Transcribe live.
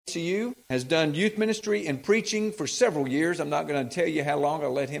HCU, has done youth ministry and preaching for several years. I'm not going to tell you how long.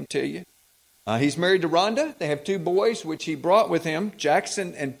 I'll let him tell you. He's married to Rhonda. They have 2 boys, which he brought with him,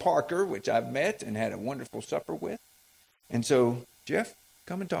 Jackson and Parker, which I've met and had a wonderful supper with. And so, Jeff,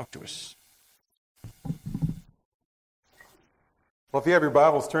 come and talk to us. Well, if you have your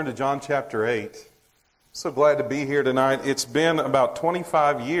Bibles, turn to John chapter 8. I'm so glad to be here tonight. It's been about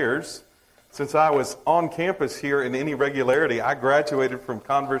 25 years since I was on campus here in any regularity. I graduated from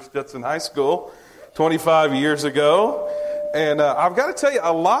Converse Judson High School 25 years ago. And I've got to tell you,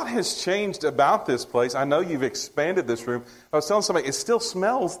 a lot has changed about this place. I know you've expanded this room. I was telling somebody, it still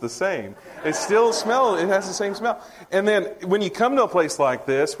smells the same. It has the same smell. And then when you come to a place like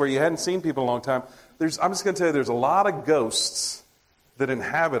this, where you hadn't seen people in a long time, I'm just going to tell you, there's a lot of ghosts that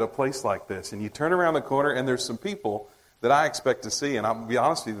inhabit a place like this. And you turn around the corner, and there's some people that I expect to see. And I'll be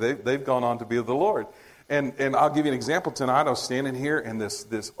honest with you, they've gone on to be with the Lord. And I'll give you an example. Tonight I was standing here, and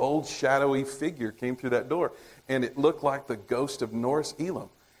this old shadowy figure came through that door. And it looked like the ghost of Norris Elam.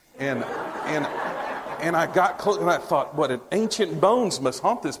 And I got close, and I thought, what an ancient bones must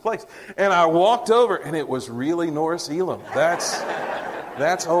haunt this place. And I walked over, and it was really Norris Elam.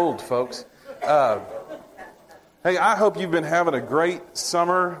 That's old, folks. Hey, I hope you've been having a great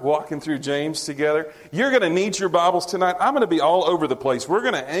summer walking through James together. You're going to need your Bibles tonight. I'm going to be all over the place. We're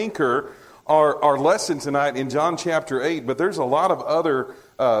going to anchor our lesson tonight in John chapter 8, but there's a lot of other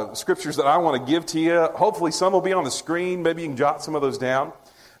scriptures that I want to give to you. Hopefully some will be on the screen. Maybe you can jot some of those down.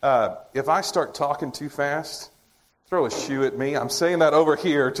 If I start talking too fast, throw a shoe at me. I'm saying that over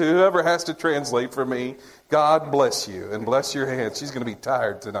here to whoever has to translate for me. God bless you and bless your hands. She's going to be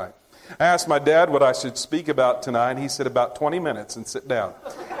tired tonight. I asked my dad what I should speak about tonight. He said about 20 minutes and sit down.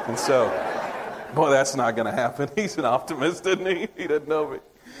 And so, boy, that's not going to happen. He's an optimist, isn't he? He doesn't know me.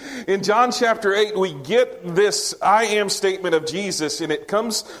 In John chapter 8, we get this I am statement of Jesus, and it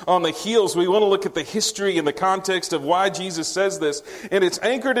comes on the heels. We want to look at the history and the context of why Jesus says this. And it's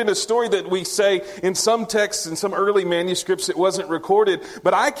anchored in a story that we say in some texts, in some early manuscripts, it wasn't recorded.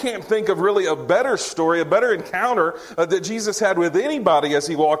 But I can't think of really a better story, a better encounter that Jesus had with anybody as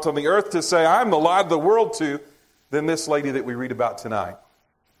he walked on the earth to say, I'm the light of the world to, than this lady that we read about tonight.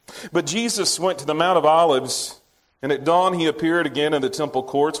 But Jesus went to the Mount of Olives, and at dawn he appeared again in the temple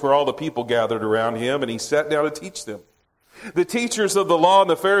courts where all the people gathered around him, and he sat down to teach them. The teachers of the law and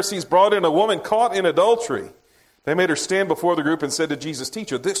the Pharisees brought in a woman caught in adultery. They made her stand before the group and said to Jesus,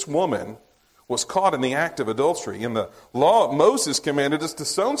 Teacher, this woman was caught in the act of adultery. In the law of Moses commanded us to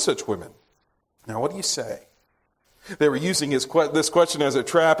stone such women. Now what do you say? They were using this question as a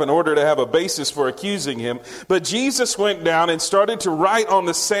trap in order to have a basis for accusing him. But Jesus went down and started to write on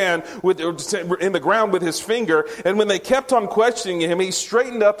the sand in the ground with his finger. And when they kept on questioning him, he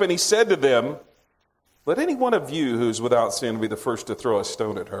straightened up and he said to them, Let any one of you who is without sin be the first to throw a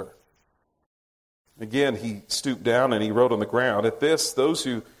stone at her. Again, he stooped down and he wrote on the ground. At this, those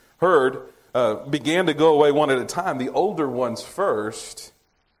who heard began to go away one at a time, the older ones first,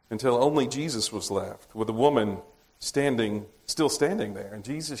 until only Jesus was left, with the woman still standing there. And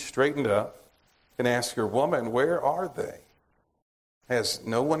Jesus straightened up and asked her, Woman, where are they? Has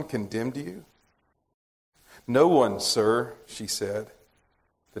no one condemned you? No one, sir, she said.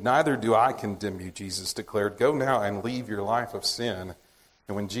 But neither do I condemn you, Jesus declared. Go now and leave your life of sin.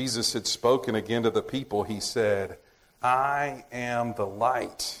 And when Jesus had spoken again to the people, he said, I am the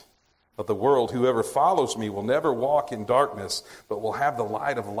light of the world. Whoever follows me will never walk in darkness, but will have the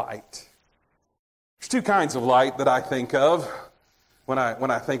light of light. There's 2 kinds of light that I think of when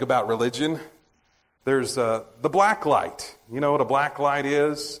I think about religion. There's the black light. You know what a black light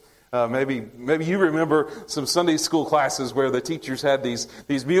is? Maybe you remember some Sunday school classes where the teachers had these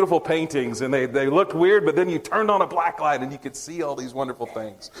beautiful paintings and they looked weird, but then you turned on a black light and you could see all these wonderful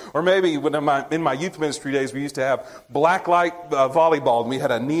things. Or maybe when in my youth ministry days, we used to have black light volleyball, and we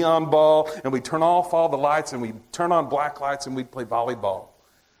had a neon ball, and we'd turn off all the lights and we'd turn on black lights and we'd play volleyball.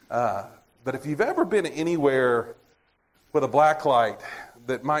 But if you've ever been anywhere with a black light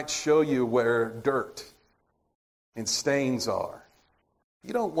that might show you where dirt and stains are,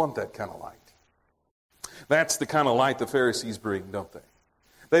 you don't want that kind of light. That's the kind of light the Pharisees bring, don't they?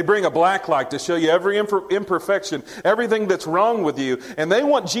 They bring a black light to show you every imperfection, everything that's wrong with you. And they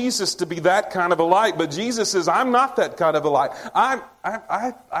want Jesus to be that kind of a light. But Jesus says, I'm not that kind of a light.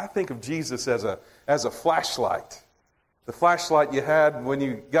 I think of Jesus as a flashlight. The flashlight you had when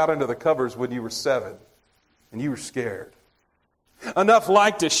you got under the covers when you were 7 and you were scared. Enough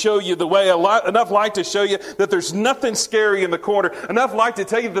light to show you the way, enough light to show you that there's nothing scary in the corner, enough light to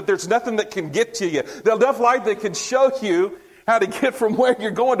tell you that there's nothing that can get to you, enough light that can show you how to get from where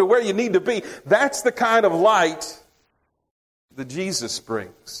you're going to where you need to be. That's the kind of light that Jesus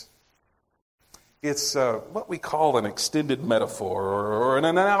brings. It's what we call an extended metaphor or an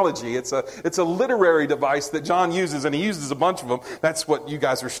analogy. It's a literary device that John uses, and he uses a bunch of them. That's what you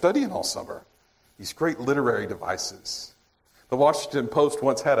guys are studying all summer. These great literary devices. The Washington Post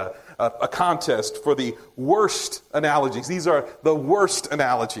once had a contest for the worst analogies. These are the worst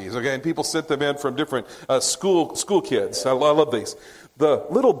analogies, okay? And people sent them in from different school kids. I love these. The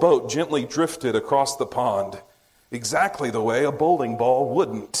little boat gently drifted across the pond, exactly the way a bowling ball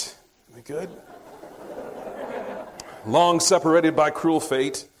wouldn't. Isn't that good? Long separated by cruel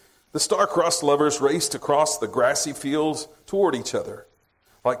fate, the star-crossed lovers raced across the grassy fields toward each other,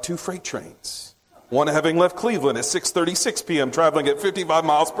 like two freight trains. One having left Cleveland at 6:36 p.m., traveling at 55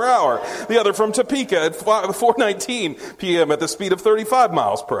 miles per hour. The other from Topeka at 4:19 p.m. at the speed of 35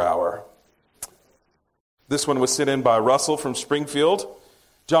 miles per hour. This one was sent in by Russell from Springfield.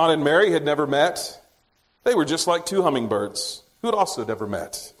 John and Mary had never met. They were just like two hummingbirds who had also never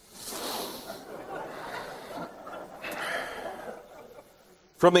met.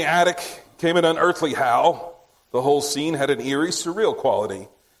 From the attic came an unearthly howl. The whole scene had an eerie, surreal quality,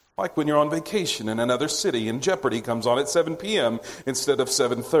 like when you're on vacation in another city and Jeopardy comes on at 7 p.m. instead of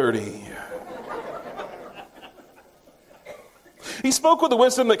 7:30. He spoke with a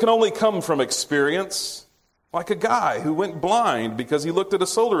wisdom that can only come from experience, like a guy who went blind because he looked at a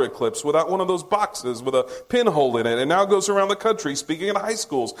solar eclipse without one of those boxes with a pinhole in it, and now goes around the country speaking in high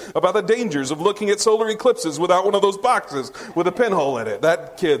schools about the dangers of looking at solar eclipses without one of those boxes with a pinhole in it.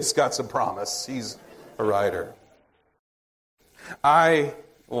 That kid's got some promise. He's a writer. I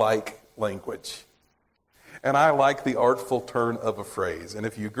like language, and I like the artful turn of a phrase. And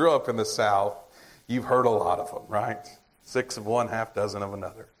if you grew up in the South, you've heard a lot of them, right? 6 of one, half dozen of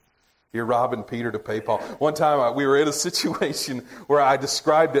another. You're robbing Peter to pay Paul. One time we were in a situation where I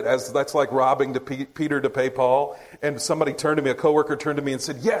described it as that's like robbing Peter to pay Paul. And somebody turned to me, a coworker turned to me and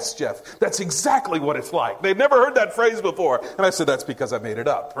said, "Yes, Jeff, that's exactly what it's like." They'd never heard that phrase before. And I said, "That's because I made it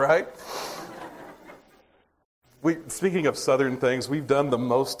up," right? Speaking of Southern things, we've done the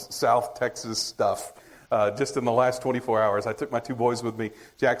most South Texas stuff just in the last 24 hours. I took my two boys with me.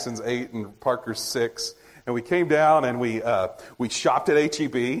 Jackson's 8 and Parker's 6. And we came down and we shopped at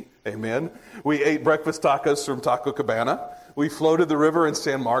H-E-B. Amen. We ate breakfast tacos from Taco Cabana. We floated the river in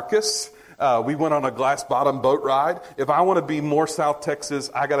San Marcos. We went on a glass-bottom boat ride. If I want to be more South Texas,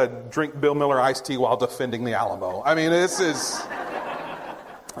 I got to drink Bill Miller iced tea while defending the Alamo. I mean, this is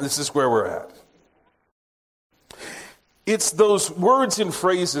where we're at. It's those words and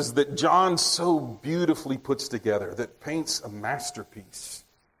phrases that John so beautifully puts together that paints a masterpiece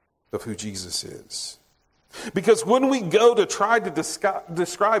of who Jesus is. Because when we go to try to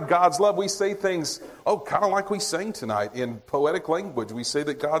describe God's love, we say things, kind of like we sang tonight in poetic language. We say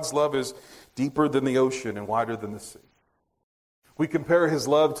that God's love is deeper than the ocean and wider than the sea. We compare his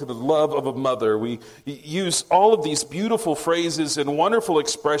love to the love of a mother. We use all of these beautiful phrases and wonderful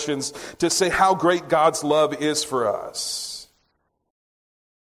expressions to say how great God's love is for us.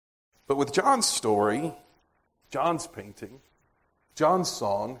 But with John's story, John's painting, John's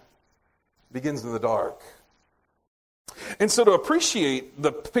song begins in the dark. And so to appreciate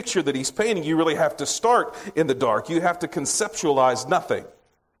the picture that he's painting, you really have to start in the dark. You have to conceptualize nothing.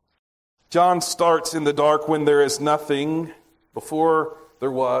 John starts in the dark when there is nothing. Before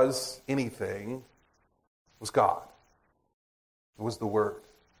there was anything, it was God. It was the Word.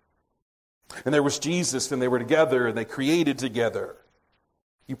 And there was Jesus, and they were together, and they created together.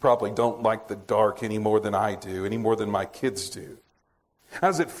 You probably don't like the dark any more than I do, any more than my kids do. How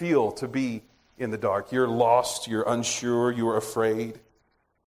does it feel to be in the dark? You're lost, you're unsure, you're afraid.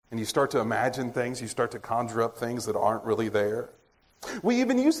 And you start to imagine things, you start to conjure up things that aren't really there. We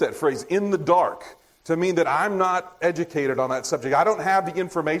even use that phrase, in the dark, to mean that I'm not educated on that subject. I don't have the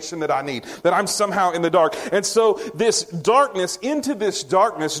information that I need, that I'm somehow in the dark. And so into this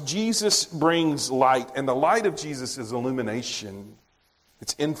darkness, Jesus brings light. And the light of Jesus is illumination.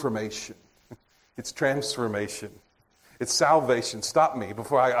 It's information. It's transformation. It's salvation. Stop me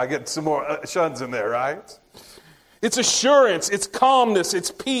before I get some more shuns in there, right? It's assurance. It's calmness.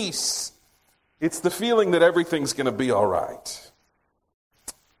 It's peace. It's the feeling that everything's going to be all right.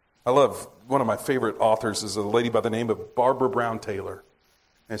 I love, one of my favorite authors is a lady by the name of Barbara Brown Taylor.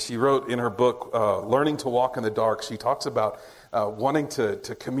 And she wrote in her book, Learning to Walk in the Dark, she talks about wanting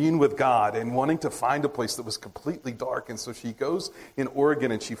to commune with God and wanting to find a place that was completely dark. And so she goes in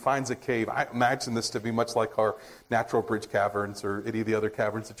Oregon and she finds a cave. I imagine this to be much like our Natural Bridge Caverns or any of the other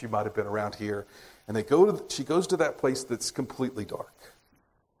caverns that you might have been around here. And she goes to that place that's completely dark.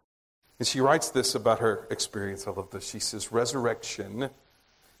 And she writes this about her experience. I love this. She says, resurrection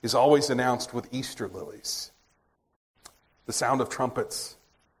is always announced with Easter lilies. the sound of trumpets,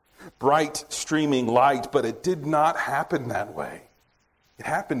 bright streaming light, but it did not happen that way. It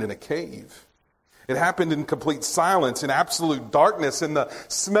happened in a cave. It happened in complete silence, in absolute darkness, in the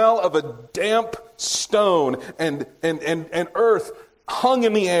smell of a damp stone and earth hung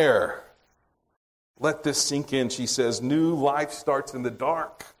in the air. Let this sink in, she says. New life starts in the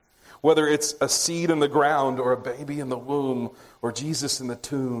dark. Whether it's a seed in the ground or a baby in the womb or Jesus in the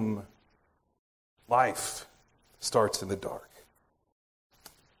tomb, life starts in the dark.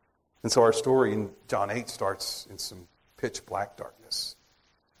 And so our story in John 8 starts in some pitch black darkness.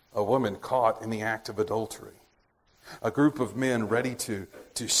 A woman caught in the act of adultery. A group of men ready to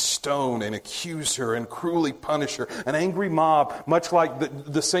stone and accuse her and cruelly punish her. An angry mob, much like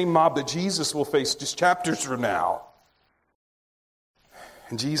the same mob that Jesus will face just chapters from now.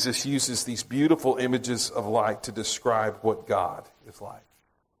 And Jesus uses these beautiful images of light to describe what God is like.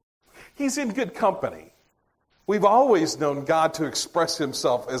 He's in good company. We've always known God to express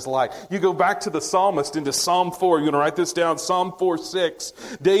himself as light. You go back to the psalmist into Psalm 4. You're going to write this down. Psalm 4:6.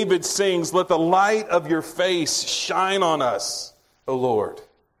 David sings, "Let the light of your face shine on us, O Lord."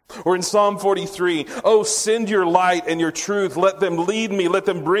 Or in Psalm 43, "Oh, send your light and your truth. Let them lead me. Let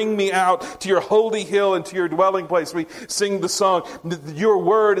them bring me out to your holy hill and to your dwelling place." We sing the song, "Your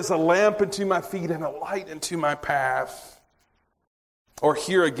word is a lamp unto my feet and a light unto my path." Or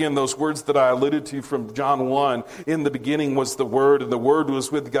here again, those words that I alluded to from John 1. In the beginning was the Word, and the Word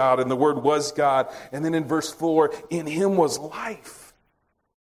was with God, and the Word was God. And then in verse 4, in him was life.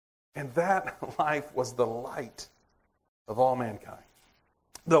 And that life was the light of all mankind.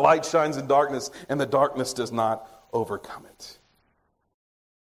 The light shines in darkness, and the darkness does not overcome it.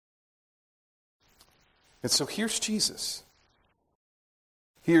 And so here's Jesus.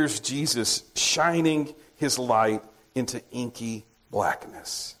 Here's Jesus shining his light into inky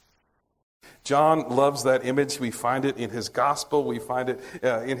blackness. John loves that image. We find it in his gospel. We find it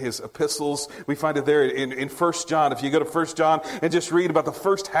in his epistles. We find it there in 1 John. If you go to 1 John and just read about the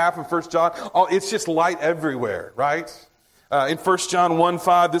first half of 1 John, it's just light everywhere, right? In 1 John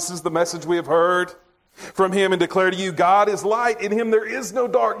 1:5, this is the message we have heard from him and declare to you, God is light. In him there is no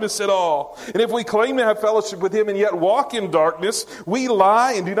darkness at all. And if we claim to have fellowship with him and yet walk in darkness, we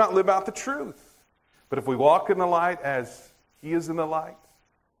lie and do not live out the truth. But if we walk in the light as he is in the light,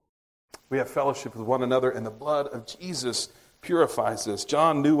 we have fellowship with one another, and the blood of Jesus purifies us.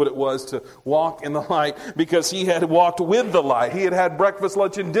 John knew what it was to walk in the light because he had walked with the light. He had had breakfast,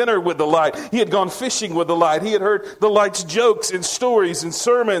 lunch, and dinner with the light. He had gone fishing with the light. He had heard the light's jokes and stories and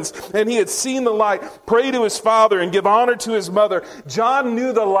sermons, and he had seen the light pray to his father and give honor to his mother. John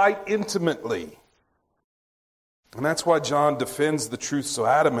knew the light intimately. And that's why John defends the truth so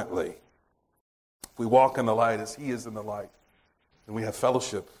adamantly. If we walk in the light as he is in the light, then we have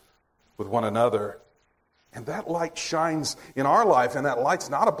fellowship with one another. And that light shines in our life, and that light's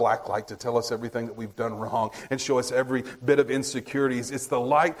not a black light to tell us everything that we've done wrong and show us every bit of insecurities. It's the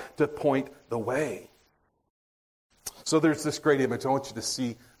light to point the way. So there's this great image. I want you to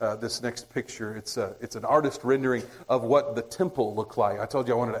see this next picture. It's an artist rendering of what the temple looked like. I told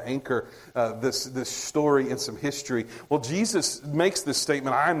you I wanted to anchor this story in some history. Well, Jesus makes this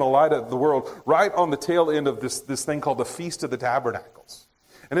statement, I am the light of the world, right on the tail end of this thing called the Feast of the Tabernacles.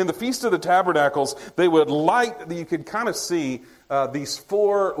 And in the Feast of the Tabernacles, they would light, you could kind of see these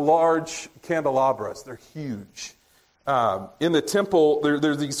 4 large candelabras. They're huge. In the temple,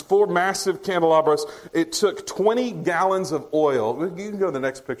 there's these 4 massive candelabras. It took 20 gallons of oil. You can go to the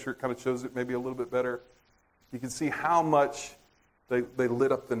next picture. It kind of shows it maybe a little bit better. You can see how much they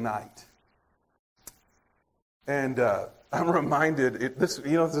lit up the night. And I'm reminded, this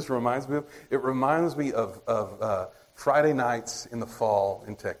reminds me of? It reminds me of Friday nights in the fall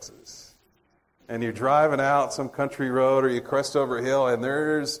in Texas. And you're driving out some country road or you crest over a hill and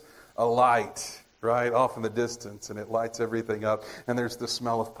there's a light right off in the distance and it lights everything up. And there's the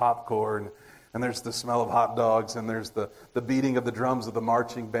smell of popcorn and there's the smell of hot dogs and there's the beating of the drums of the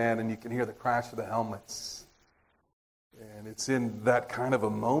marching band and you can hear the crash of the helmets. And it's in that kind of a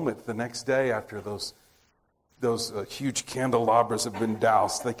moment the next day after those huge candelabras have been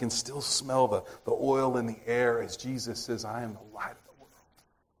doused, they can still smell the oil in the air as Jesus says, I am the light of the world.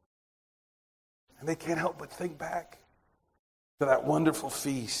 And they can't help but think back to that wonderful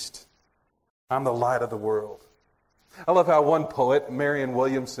feast. I'm the light of the world. I love how one poet, Marianne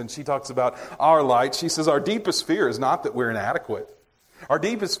Williamson, she talks about our light. She says, our deepest fear is not that we're inadequate. Our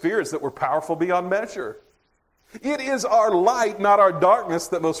deepest fear is that we're powerful beyond measure. It is our light, not our darkness,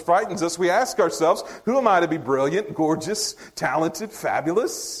 that most frightens us. We ask ourselves, who am I to be brilliant, gorgeous, talented,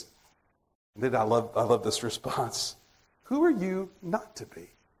 fabulous? And then I love this response. Who are you not to be?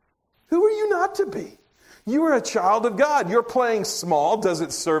 Who are you not to be? You are a child of God. You're playing small. Does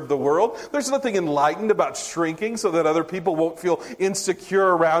it serve the world? There's nothing enlightened about shrinking so that other people won't feel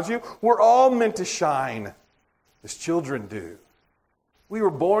insecure around you. We're all meant to shine as children do. We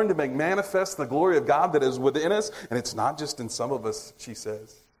were born to make manifest the glory of God that is within us. And it's not just in some of us, she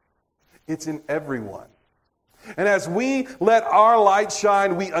says. It's in everyone. And as we let our light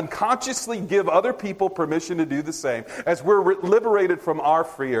shine, we unconsciously give other people permission to do the same. As we're liberated from our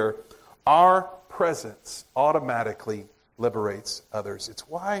fear, our presence automatically liberates others. It's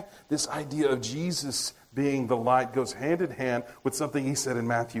why this idea of Jesus being the light goes hand in hand with something he said in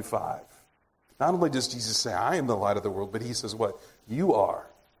Matthew 5. Not only does Jesus say, I am the light of the world, but he says what? You are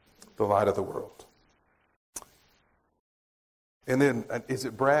the light of the world. And then, is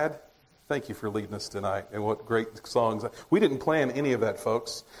it Brad? Thank you for leading us tonight, and what great songs. We didn't plan any of that,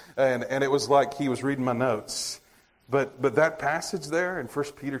 folks, and it was like he was reading my notes. But that passage there in 1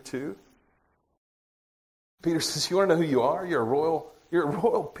 Peter 2, Peter says, you want to know who you are? You're a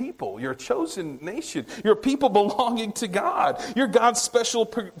royal people. You're a chosen nation. You're a people belonging to God. You're God's special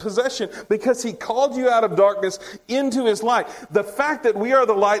possession because he called you out of darkness into his light. The fact that we are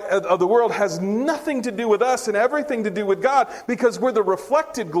the light of the world has nothing to do with us and everything to do with God because we're the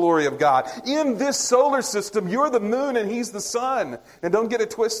reflected glory of God. In this solar system, you're the moon and he's the sun. And don't get it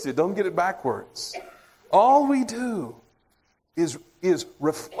twisted. Don't get it backwards. All we do is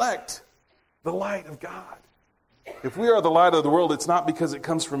reflect the light of God. If we are the light of the world, it's not because it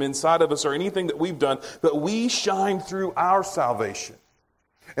comes from inside of us or anything that we've done, but we shine through our salvation.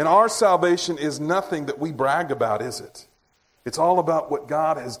 And our salvation is nothing that we brag about, is it? It's all about what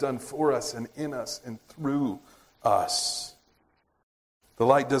God has done for us and in us and through us. The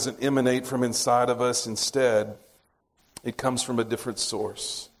light doesn't emanate from inside of us. Instead, it comes from a different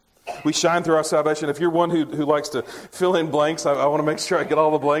source. We shine through our salvation. If you're one who likes to fill in blanks, I want to make sure I get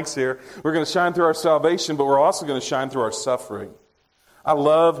all the blanks here. We're going to shine through our salvation, but we're also going to shine through our suffering. I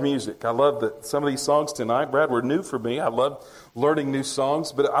love music. I love that some of these songs tonight, Brad, were new for me. I love learning new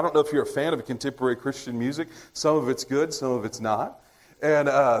songs, but I don't know if you're a fan of contemporary Christian music. Some of it's good, some of it's not. And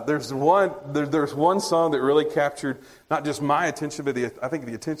there's one song that really captured not just my attention, but I think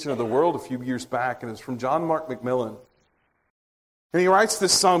the attention of the world a few years back, and it's from John Mark McMillan. And he writes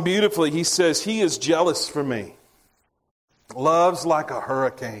this song beautifully. He says, he is jealous for me, loves like a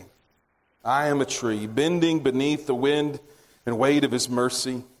hurricane. I am a tree, bending beneath the wind and weight of his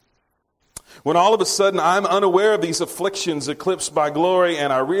mercy. When all of a sudden I'm unaware of these afflictions eclipsed by glory,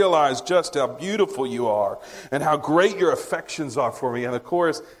 and I realize just how beautiful you are and how great your affections are for me. And the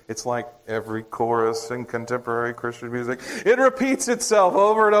chorus, it's like every chorus in contemporary Christian music. It repeats itself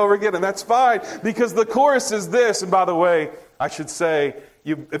over and over again, and that's fine because the chorus is this. And by the way, I should say,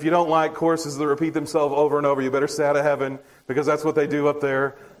 if you don't like choruses that repeat themselves over and over, you better stay out of heaven because that's what they do up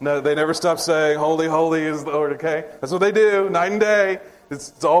there. No, they never stop saying, holy, holy is the Lord, okay? That's what they do, night and day.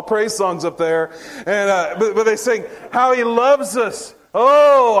 It's all praise songs up there. And but they sing, how he loves us.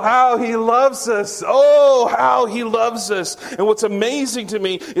 Oh, how he loves us. Oh, how he loves us. And what's amazing to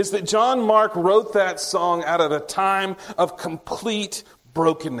me is that John Mark wrote that song out of a time of complete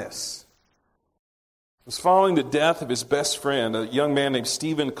brokenness. It was following the death of his best friend, a young man named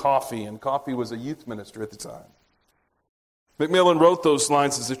Stephen Coffey, and Coffey was a youth minister at the time. McMillan wrote those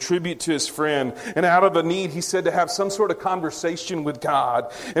lines as a tribute to his friend, and out of a need, he said, to have some sort of conversation with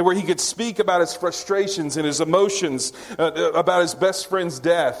God, and where he could speak about his frustrations and his emotions about his best friend's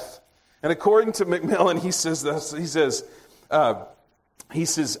death. And according to McMillan, he says this, he says, how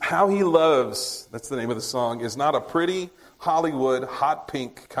he loves, that's the name of the song, is not a pretty Hollywood hot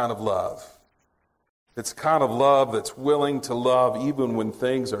pink kind of love. It's kind of love that's willing to love even when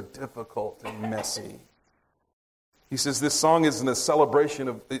things are difficult and messy. He says this song isn't a celebration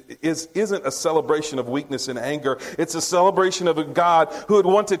of weakness and anger. It's a celebration of a God who would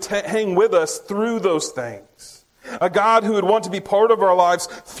want to hang with us through those things. A God who would want to be part of our lives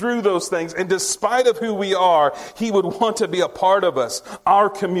through those things. And despite of who we are, he would want to be a part of us, our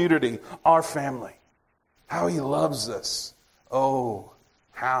community, our family. How he loves us. Oh,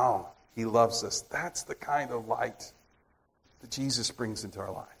 how he loves us. That's the kind of light that Jesus brings into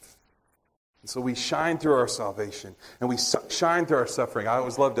our life. And so we shine through our salvation and we shine through our suffering. I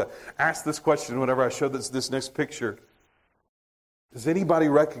always love to ask this question whenever I show this next picture. Does anybody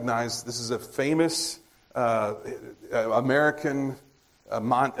recognize this is a famous American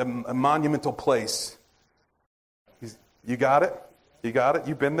monumental place? You got it? You got it?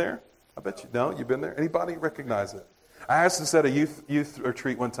 You've been there? I bet you. No, you've been there? Anybody recognize it? I asked this at a youth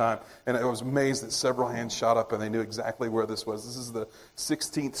retreat one time, and I was amazed that several hands shot up, and they knew exactly where this was. This is the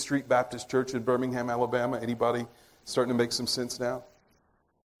 16th Street Baptist Church in Birmingham, Alabama. Anybody starting to make some sense now?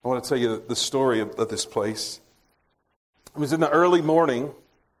 I want to tell you the story of this place. It was in the early morning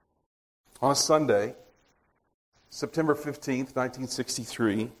on a Sunday, September 15th,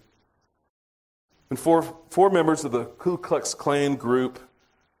 1963, when four members of the Ku Klux Klan group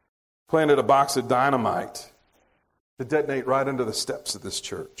planted a box of dynamite to detonate right under the steps of this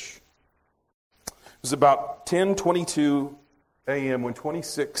church. It was about 10:22 a.m. when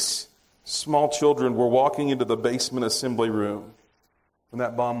 26 small children were walking into the basement assembly room when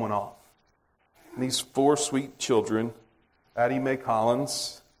that bomb went off. And these four sweet children, Addie Mae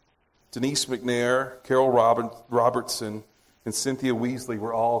Collins, Denise McNair, Carol Robertson, and Cynthia Weasley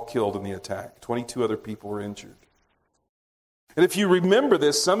were all killed in the attack. 22 other people were injured. And if you remember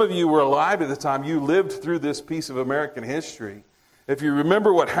this, some of you were alive at the time. You lived through this piece of American history. If you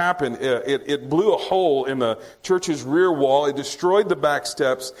remember what happened, it blew a hole in the church's rear wall. It destroyed the back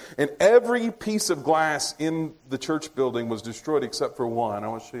steps. And every piece of glass in the church building was destroyed except for one. I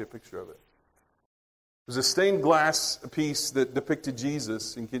want to show you a picture of it. It was a stained glass piece that depicted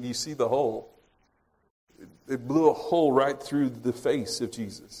Jesus. And can you see the hole? It blew a hole right through the face of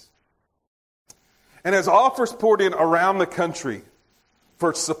Jesus. And as offers poured in around the country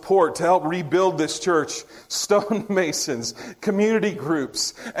for support to help rebuild this church, stonemasons, community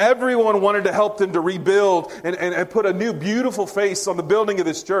groups, everyone wanted to help them to rebuild and put a new beautiful face on the building of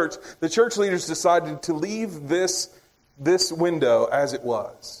this church. The church leaders decided to leave this window as it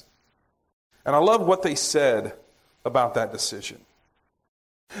was. And I love what they said about that decision.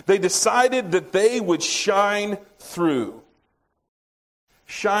 They decided that they would shine through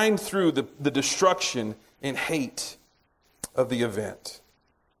the destruction and hate of the event.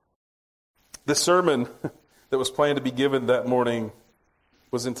 The sermon that was planned to be given that morning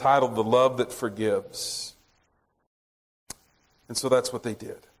was entitled "The Love That Forgives." And so that's what they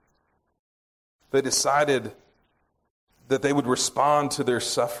did. They decided that they would respond to their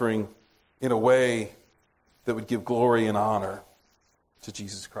suffering in a way that would give glory and honor to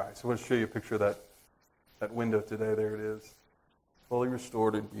Jesus Christ. I want to show you a picture of that window today. There it is. Fully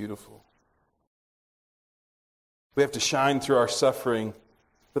restored and beautiful. We have to shine through our suffering.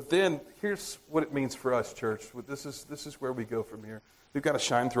 But then, here's what it means for us, church. This is where we go from here. We've got to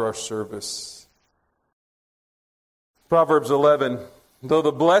shine through our service. Proverbs 11. Through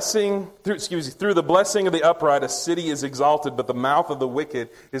the blessing of the upright, a city is exalted, but the mouth of the wicked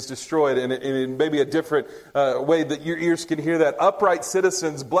is destroyed. And in maybe a different way that your ears can hear that. Upright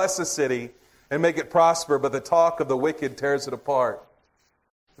citizens bless a city and make it prosper, but the talk of the wicked tears it apart.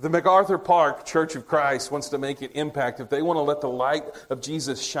 If the MacArthur Park Church of Christ wants to make an impact, if they want to let the light of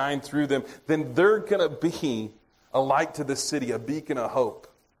Jesus shine through them, then they're going to be a light to the city, a beacon of hope.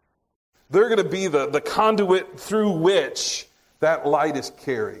 They're going to be the conduit through which that light is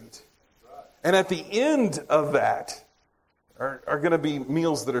carried. And at the end of that are going to be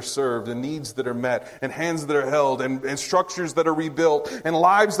meals that are served and needs that are met and hands that are held and structures that are rebuilt and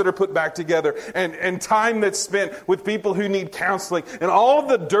lives that are put back together and time that's spent with people who need counseling and all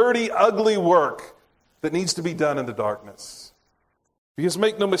the dirty, ugly work that needs to be done in the darkness. Because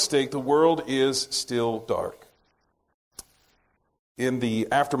make no mistake, the world is still dark. In the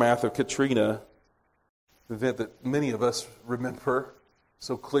aftermath of Katrina, the event that many of us remember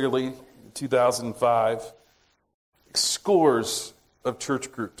so clearly in 2005, scores of church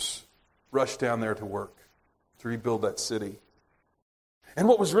groups rushed down there to work to rebuild that city. And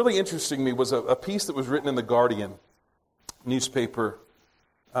what was really interesting to me was a piece that was written in the Guardian newspaper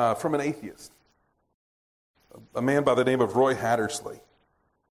from an atheist, a man by the name of Roy Hattersley.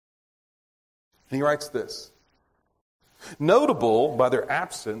 And he writes this: notable by their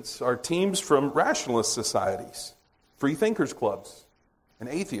absence are teams from rationalist societies, free thinkers clubs, and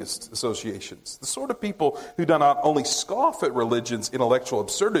atheist associations. The sort of people who do not only scoff at religion's intellectual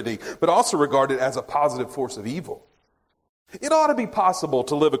absurdity, but also regard it as a positive force of evil. It ought to be possible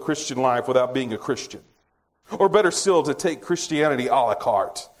to live a Christian life without being a Christian. Or better still, to take Christianity a la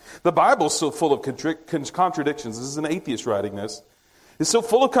carte. The Bible is so full of contradictions. This is an atheist writing this. It's so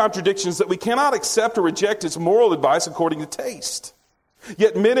full of contradictions that we cannot accept or reject its moral advice according to taste.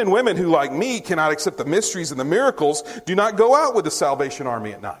 Yet men and women who, like me, cannot accept the mysteries and the miracles do not go out with the Salvation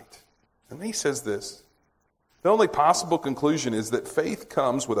Army at night. And he says this: the only possible conclusion is that faith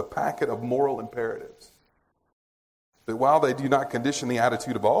comes with a packet of moral imperatives. That while they do not condition the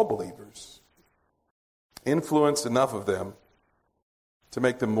attitude of all believers, influence enough of them to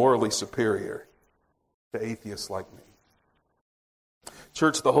make them morally superior to atheists like me.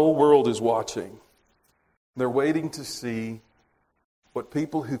 Church, the whole world is watching. They're waiting to see what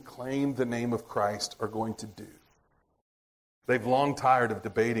people who claim the name of Christ are going to do. They've long tired of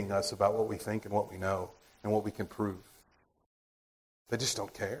debating us about what we think and what we know and what we can prove. They just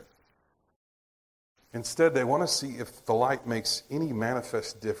don't care. Instead, they want to see if the light makes any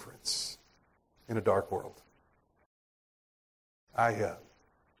manifest difference in a dark world. I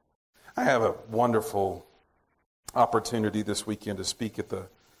have a wonderful opportunity this weekend to speak at the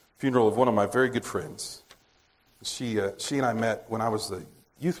funeral of one of my very good friends. She and I met when I was the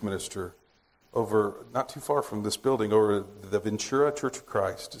youth minister over, not too far from this building, over the Ventura Church of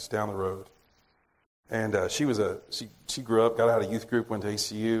Christ, just down the road. And she grew up, got out of youth group, went to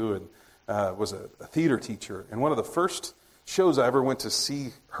ACU, and was a theater teacher. And one of the first shows I ever went to see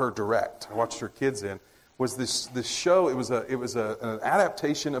her direct, I watched her kids in, was this show. It was an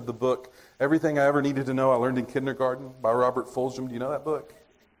adaptation of the book Everything I Ever Needed to Know I Learned in Kindergarten by Robert Fulghum. Do you know that book?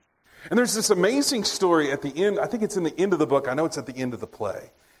 And there's this amazing story at the end. I think it's in the end of the book. I know it's at the end of the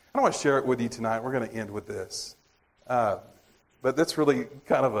play. I want to share it with you tonight. We're going to end with this. But that's really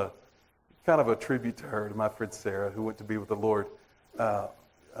kind of a tribute to her, to my friend Sarah, who went to be with the Lord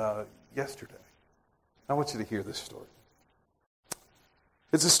yesterday. I want you to hear this story.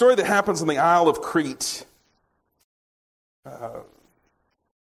 It's a story that happens on the Isle of Crete. On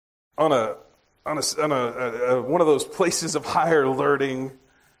one of those places of higher learning,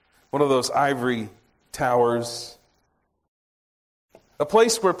 one of those ivory towers, a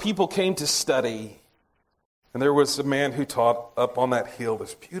place where people came to study. And there was a man who taught up on that hill,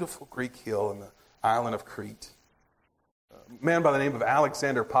 this beautiful Greek hill in the island of Crete. A man by the name of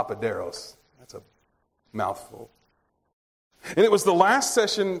Alexander Papaderos. That's a mouthful. And it was the last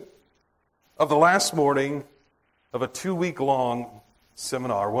session of the last morning of a 2-week-long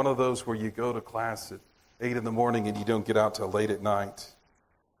seminar, one of those where you go to class at 8 in the morning and you don't get out till late at night.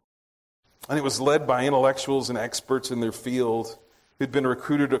 And it was led by intellectuals and experts in their field who'd been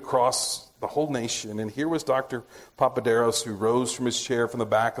recruited across the whole nation. And here was Dr. Papaderos, who rose from his chair from the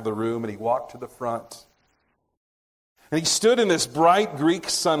back of the room, and he walked to the front. And he stood in this bright Greek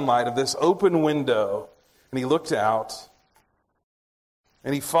sunlight of this open window, and he looked out,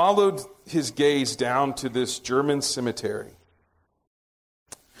 and he followed his gaze down to this German cemetery.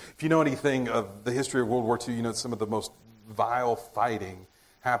 If you know anything of the history of World War II, you know some of the most vile fighting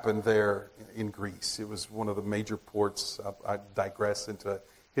happened there in Greece. It was one of the major ports. I digress into a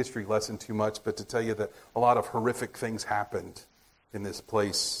history lesson too much, but to tell you that a lot of horrific things happened in this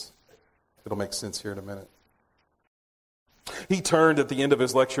place. It'll make sense here in a minute. He turned at the end of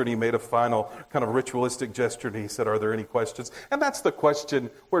his lecture and he made a final kind of ritualistic gesture and he said, "Are there any questions?" And that's the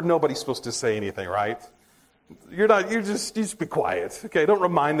question where nobody's supposed to say anything, right? You just be quiet. Okay, don't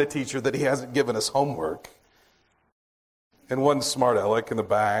remind the teacher that he hasn't given us homework. And one smart aleck in the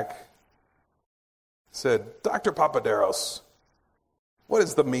back said, "Dr. Papaderos, what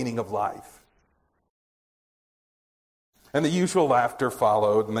is the meaning of life?" And the usual laughter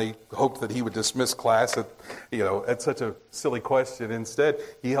followed, and they hoped that he would dismiss class at such a silly question. Instead,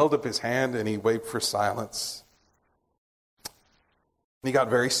 he held up his hand and he waved for silence. And he got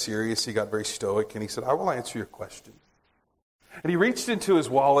very serious, he got very stoic, and he said, "I will answer your question." And he reached into his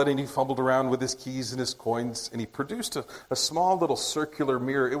wallet and he fumbled around with his keys and his coins, and he produced a small little circular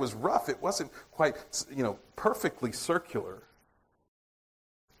mirror. It was rough, it wasn't quite, perfectly circular.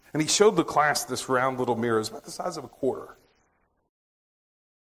 And he showed the class this round little mirror. It was about the size of a quarter.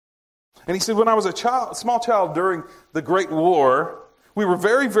 And he said, "When I was a small child during the Great War, we were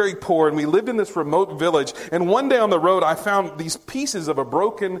very, very poor, and we lived in this remote village. And one day on the road, I found these pieces of a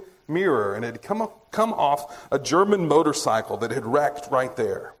broken mirror, and it had come off a German motorcycle that had wrecked right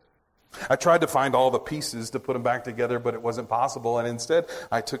there. I tried to find all the pieces to put them back together, but it wasn't possible. And instead,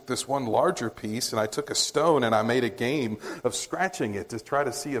 I took this one larger piece, and I took a stone, and I made a game of scratching it to try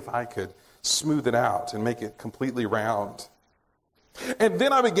to see if I could smooth it out and make it completely round. And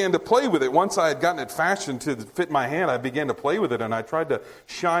then I began to play with it. Once I had gotten it fashioned to fit my hand, I began to play with it, and I tried to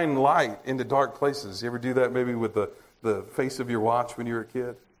shine light into dark places. You ever do that maybe with the face of your watch when you were a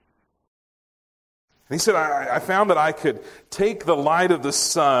kid? And he said, I found that I could take the light of the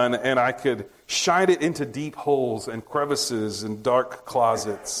sun and I could shine it into deep holes and crevices and dark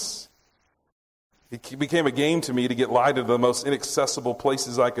closets. It became a game to me to get light into the most inaccessible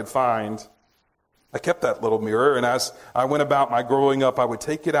places I could find. I kept that little mirror, and as I went about my growing up, I would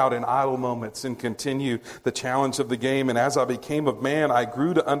take it out in idle moments and continue the challenge of the game. And as I became a man, I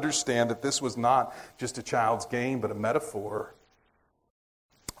grew to understand that this was not just a child's game, but a metaphor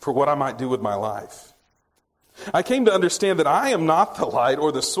for what I might do with my life. I came to understand that I am not the light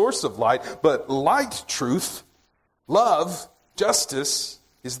or the source of light, but light, truth, love, justice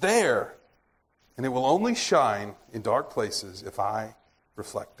is there. And it will only shine in dark places if I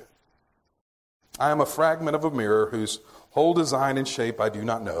reflect it. I am a fragment of a mirror whose whole design and shape I do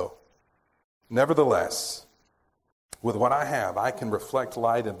not know. Nevertheless, With what I have, I can reflect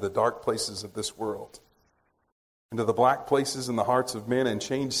light into the dark places of this world, into the black places in the hearts of men, and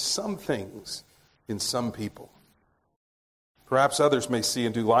change some things in some people. Perhaps others may see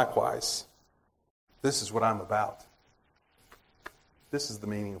and do likewise. This is what I'm about. This is the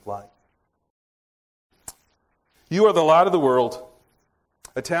meaning of light. You are the light of the world.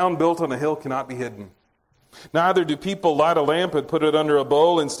 A town built on a hill cannot be hidden. Neither do people light a lamp and put it under a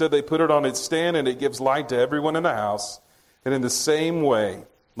bowl. Instead, they put it on its stand, and it gives light to everyone in the house. And in the same way,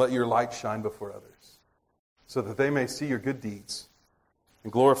 let your light shine before others, so that they may see your good deeds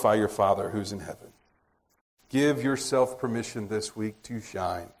and glorify your Father who's in heaven. Give yourself permission this week to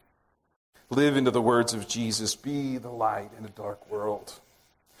shine. Live into the words of Jesus. Be the light in a dark world.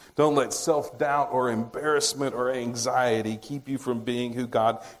 Don't let self-doubt or embarrassment or anxiety keep you from being who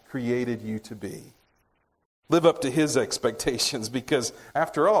God created you to be. Live up to His expectations, because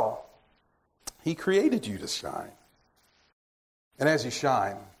after all, He created you to shine. And as you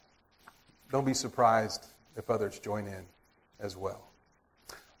shine, don't be surprised if others join in as well.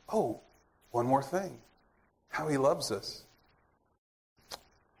 Oh, one more thing. How He loves us. A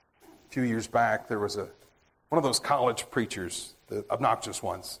few years back, there was one of those college preachers, the obnoxious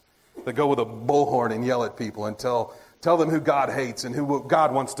ones, that go with a bullhorn and yell at people and tell them who God hates and who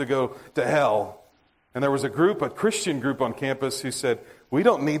God wants to go to hell. And there was a Christian group on campus who said, we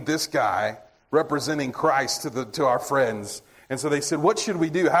don't need this guy representing Christ to our friends. And so they said, what should we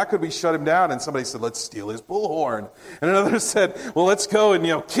do? How could we shut him down? And somebody said, let's steal his bullhorn. And another said, well, let's go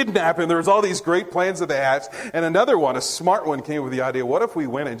and kidnap him. There was all these great plans that they hatched. And another one, a smart one, came with the idea, what if we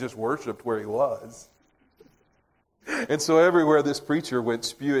went and just worshiped where he was? And so everywhere this preacher went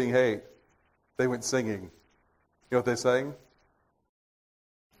spewing hate, they went singing. You know what they sang?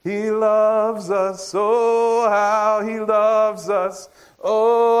 He loves us, oh how He loves us,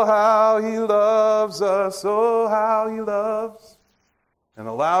 oh how He loves us, oh how He loves. And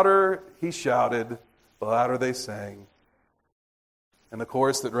the louder he shouted, the louder they sang. And the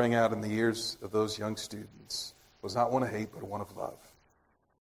chorus that rang out in the ears of those young students was not one of hate, but one of love.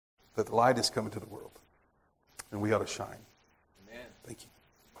 That the light is coming to the world, and we ought to shine.